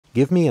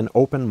Give me an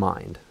open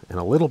mind and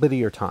a little bit of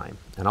your time,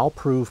 and I'll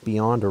prove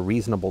beyond a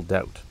reasonable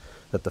doubt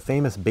that the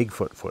famous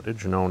Bigfoot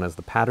footage, known as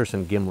the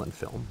Patterson-Gimlin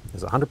film,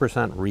 is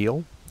 100%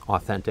 real,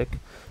 authentic,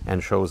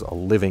 and shows a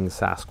living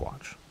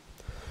Sasquatch.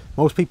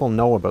 Most people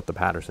know about the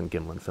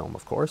Patterson-Gimlin film,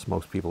 of course.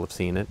 Most people have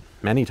seen it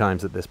many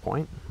times at this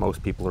point.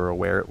 Most people are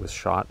aware it was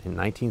shot in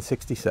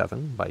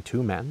 1967 by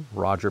two men,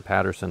 Roger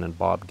Patterson and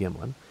Bob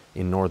Gimlin,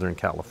 in Northern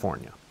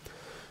California.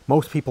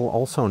 Most people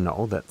also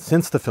know that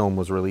since the film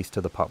was released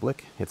to the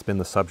public, it's been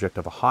the subject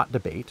of a hot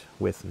debate,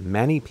 with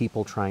many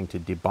people trying to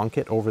debunk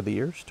it over the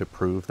years to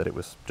prove that it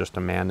was just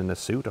a man in a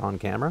suit on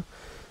camera,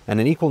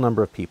 and an equal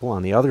number of people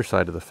on the other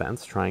side of the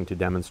fence trying to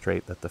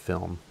demonstrate that the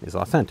film is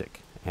authentic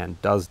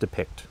and does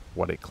depict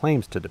what it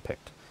claims to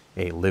depict,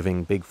 a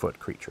living Bigfoot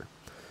creature.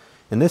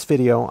 In this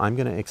video, I'm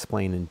going to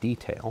explain in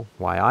detail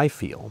why I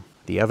feel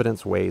the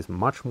evidence weighs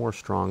much more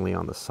strongly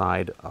on the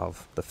side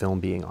of the film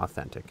being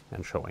authentic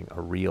and showing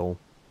a real,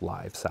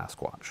 live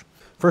Sasquatch.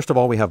 First of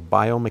all, we have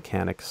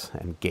biomechanics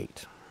and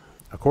gait.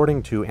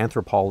 According to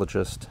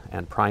anthropologist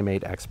and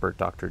primate expert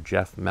Dr.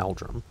 Jeff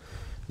Meldrum,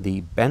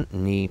 the bent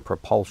knee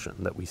propulsion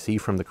that we see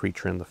from the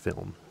creature in the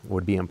film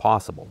would be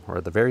impossible, or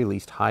at the very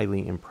least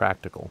highly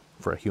impractical,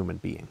 for a human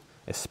being,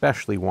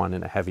 especially one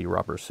in a heavy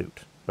rubber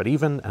suit, but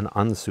even an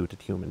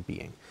unsuited human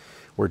being.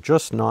 We're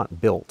just not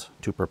built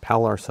to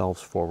propel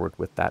ourselves forward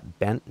with that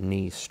bent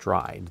knee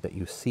stride that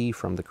you see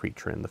from the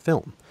creature in the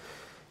film.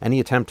 Any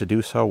attempt to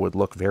do so would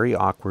look very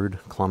awkward,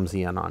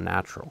 clumsy, and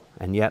unnatural,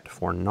 and yet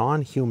for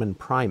non-human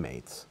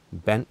primates,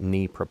 bent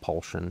knee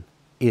propulsion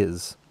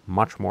is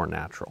much more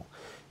natural.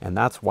 And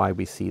that's why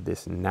we see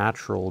this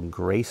natural,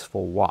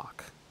 graceful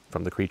walk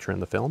from the creature in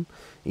the film,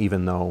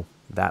 even though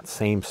that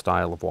same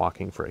style of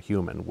walking for a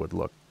human would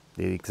look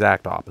the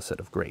exact opposite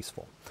of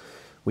graceful.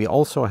 We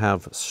also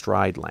have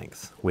stride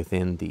length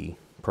within the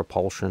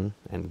propulsion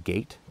and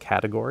gait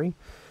category.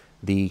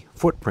 The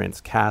footprints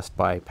cast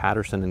by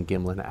Patterson and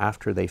Gimlin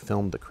after they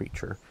filmed the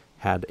creature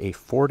had a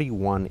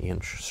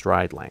 41-inch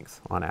stride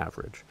length on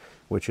average,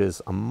 which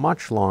is a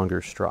much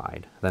longer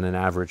stride than an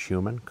average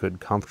human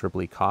could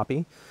comfortably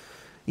copy.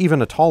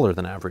 Even a taller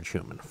than average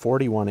human.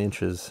 41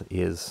 inches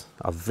is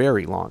a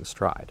very long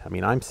stride. I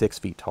mean, I'm 6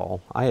 feet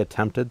tall. I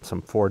attempted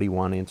some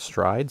 41-inch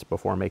strides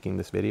before making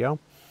this video.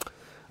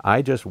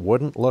 I just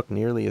wouldn't look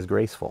nearly as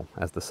graceful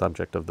as the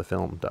subject of the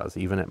film does,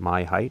 even at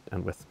my height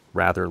and with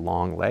rather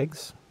long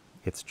legs.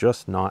 It's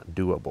just not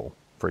doable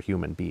for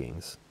human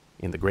beings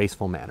in the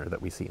graceful manner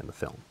that we see in the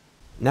film.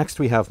 Next,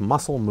 we have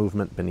muscle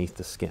movement beneath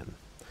the skin.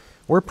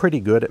 We're pretty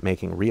good at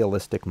making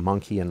realistic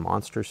monkey and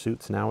monster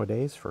suits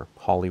nowadays for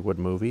Hollywood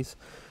movies,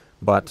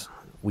 but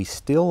we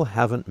still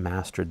haven't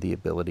mastered the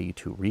ability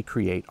to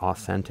recreate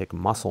authentic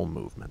muscle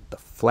movement, the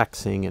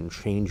flexing and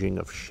changing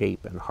of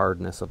shape and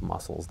hardness of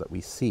muscles that we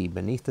see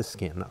beneath the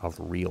skin of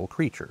real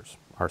creatures,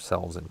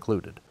 ourselves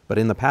included. But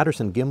in the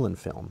Patterson-Gimlin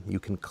film, you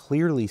can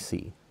clearly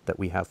see that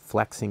we have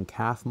flexing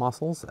calf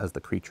muscles as the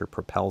creature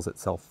propels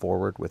itself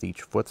forward with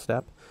each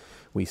footstep.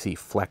 We see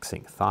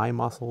flexing thigh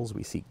muscles,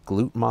 we see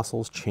glute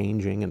muscles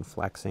changing and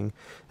flexing,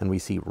 and we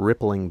see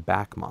rippling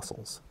back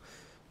muscles.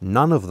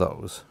 None of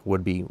those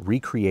would be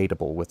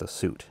recreatable with a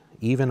suit,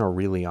 even a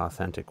really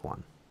authentic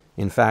one.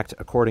 In fact,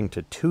 according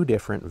to two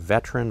different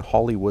veteran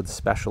Hollywood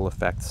special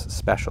effects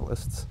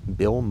specialists,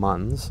 Bill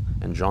Munns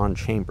and John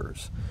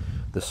Chambers,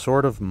 the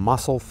sort of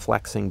muscle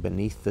flexing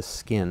beneath the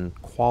skin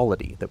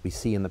quality that we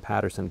see in the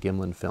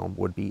Patterson-Gimlin film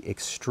would be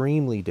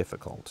extremely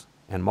difficult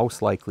and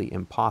most likely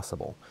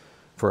impossible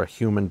for a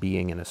human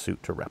being in a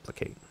suit to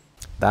replicate.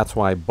 That's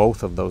why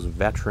both of those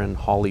veteran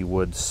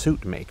Hollywood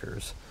suit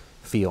makers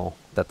feel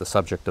that the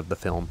subject of the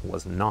film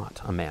was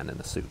not a man in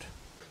a suit.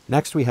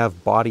 Next, we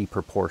have body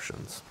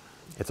proportions.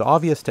 It's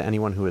obvious to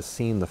anyone who has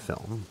seen the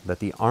film that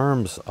the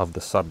arms of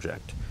the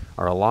subject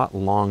are a lot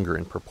longer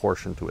in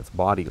proportion to its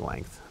body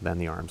length than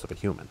the arms of a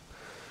human.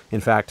 In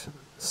fact,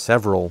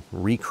 several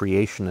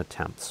recreation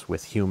attempts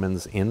with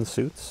humans in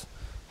suits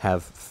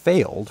have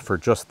failed for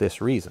just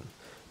this reason,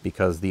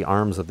 because the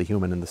arms of the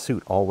human in the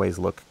suit always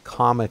look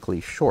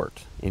comically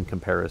short in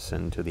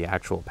comparison to the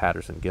actual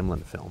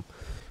Patterson-Gimlin film.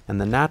 And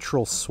the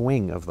natural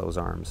swing of those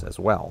arms as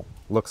well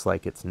looks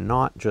like it's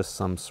not just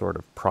some sort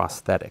of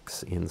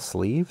prosthetics in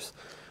sleeves.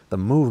 The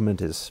movement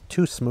is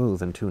too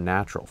smooth and too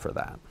natural for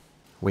that.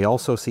 We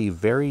also see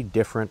very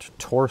different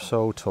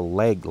torso to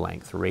leg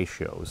length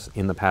ratios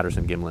in the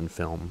Patterson-Gimlin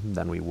film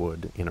than we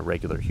would in a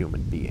regular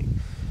human being.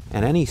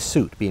 And any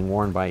suit being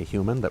worn by a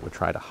human that would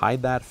try to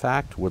hide that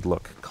fact would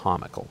look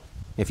comical.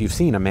 If you've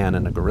seen a man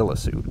in a gorilla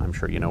suit, I'm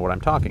sure you know what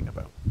I'm talking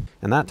about.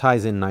 And that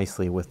ties in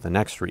nicely with the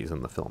next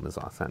reason the film is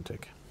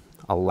authentic: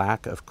 a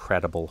lack of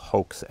credible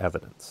hoax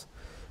evidence.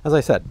 As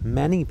I said,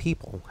 many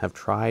people have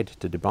tried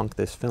to debunk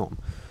this film.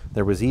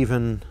 There was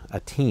even a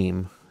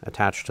team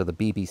attached to the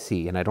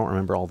BBC, and I don't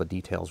remember all the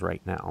details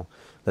right now,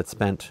 that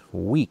spent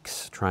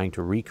weeks trying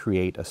to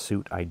recreate a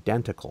suit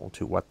identical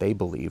to what they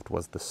believed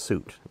was the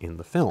suit in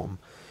the film.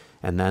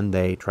 And then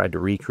they tried to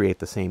recreate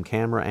the same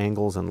camera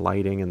angles and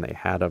lighting, and they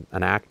had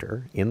an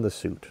actor in the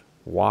suit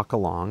walk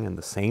along in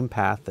the same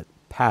path that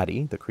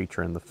Patty, the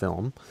creature in the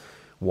film,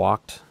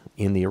 walked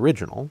in the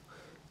original,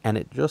 and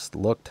it just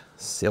looked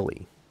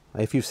silly.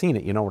 If you've seen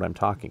it, you know what I'm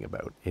talking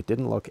about. It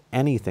didn't look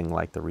anything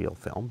like the real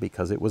film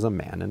because it was a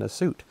man in a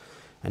suit.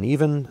 And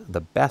even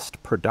the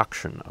best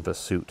production of a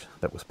suit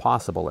that was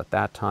possible at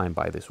that time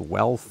by this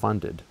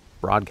well-funded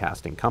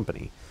broadcasting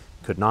company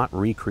could not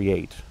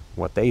recreate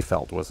what they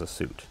felt was a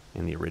suit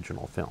in the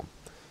original film.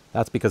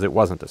 That's because it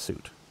wasn't a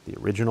suit. The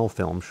original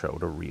film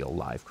showed a real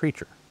live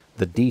creature.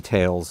 The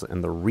details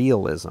and the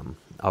realism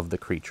of the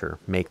creature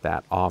make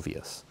that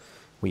obvious.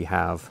 We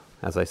have,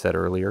 as I said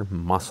earlier,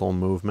 muscle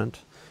movement.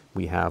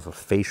 We have a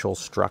facial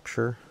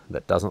structure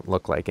that doesn't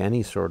look like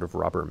any sort of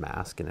rubber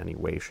mask in any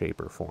way,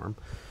 shape, or form.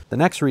 The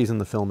next reason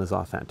the film is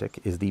authentic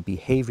is the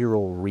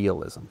behavioral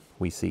realism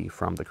we see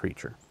from the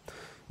creature.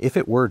 If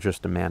it were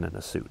just a man in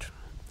a suit,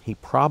 he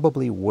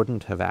probably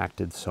wouldn't have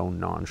acted so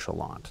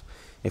nonchalant.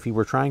 If he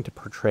were trying to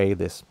portray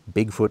this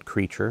Bigfoot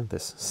creature,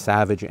 this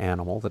savage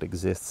animal that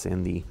exists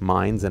in the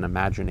minds and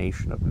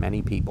imagination of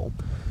many people,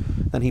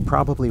 then he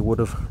probably would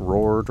have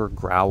roared or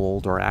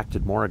growled or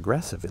acted more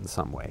aggressive in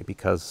some way,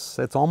 because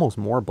it's almost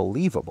more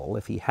believable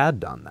if he had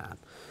done that.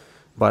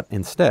 But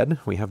instead,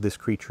 we have this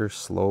creature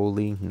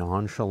slowly,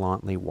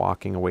 nonchalantly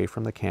walking away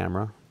from the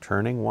camera,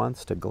 turning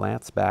once to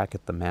glance back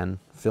at the men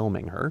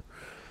filming her,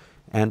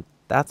 and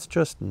that's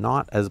just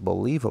not as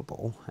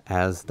believable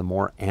as the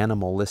more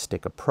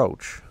animalistic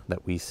approach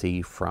that we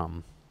see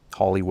from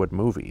Hollywood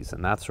movies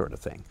and that sort of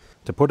thing.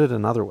 To put it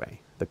another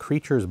way, the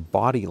creature's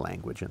body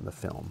language in the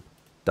film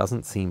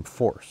doesn't seem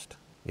forced.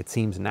 It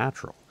seems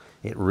natural.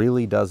 It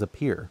really does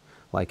appear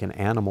like an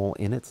animal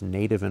in its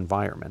native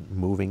environment,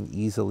 moving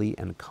easily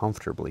and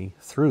comfortably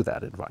through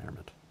that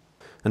environment.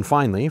 And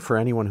finally, for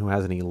anyone who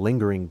has any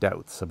lingering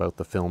doubts about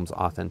the film's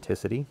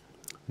authenticity,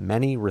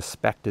 many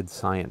respected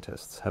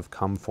scientists have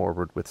come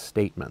forward with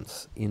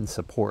statements in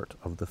support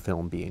of the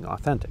film being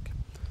authentic.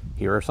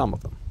 Here are some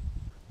of them.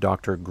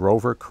 Dr.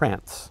 Grover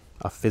Krantz,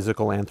 a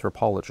physical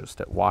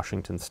anthropologist at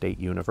Washington State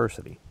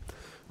University.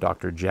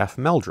 Dr. Jeff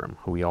Meldrum,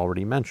 who we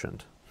already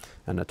mentioned,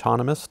 an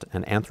anatomist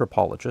and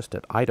anthropologist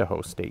at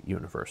Idaho State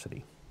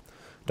University.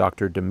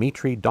 Dr.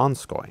 Dmitry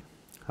Donskoy,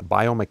 a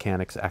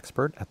biomechanics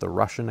expert at the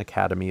Russian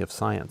Academy of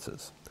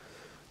Sciences.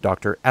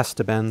 Dr.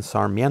 Esteban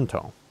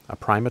Sarmiento, a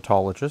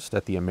primatologist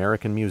at the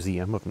American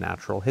Museum of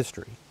Natural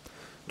History.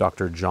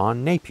 Dr.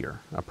 John Napier,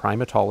 a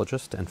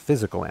primatologist and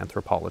physical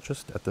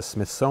anthropologist at the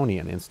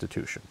Smithsonian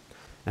Institution.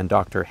 And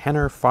Dr.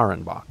 Henner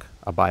Fahrenbach,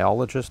 a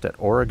biologist at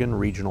Oregon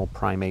Regional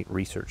Primate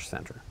Research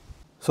Center.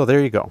 So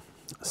there you go.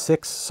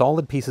 6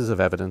 solid pieces of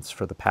evidence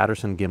for the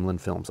Patterson-Gimlin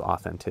film's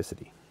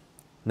authenticity.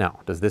 Now,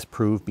 does this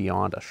prove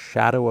beyond a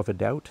shadow of a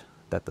doubt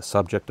that the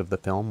subject of the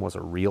film was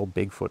a real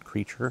Bigfoot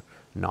creature,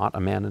 not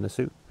a man in a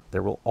suit?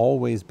 There will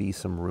always be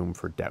some room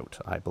for doubt,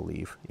 I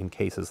believe, in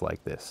cases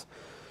like this.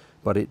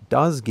 But it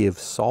does give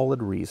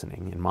solid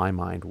reasoning, in my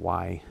mind,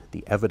 why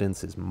the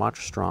evidence is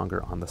much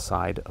stronger on the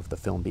side of the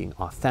film being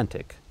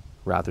authentic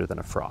rather than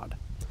a fraud.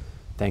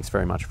 Thanks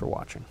very much for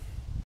watching.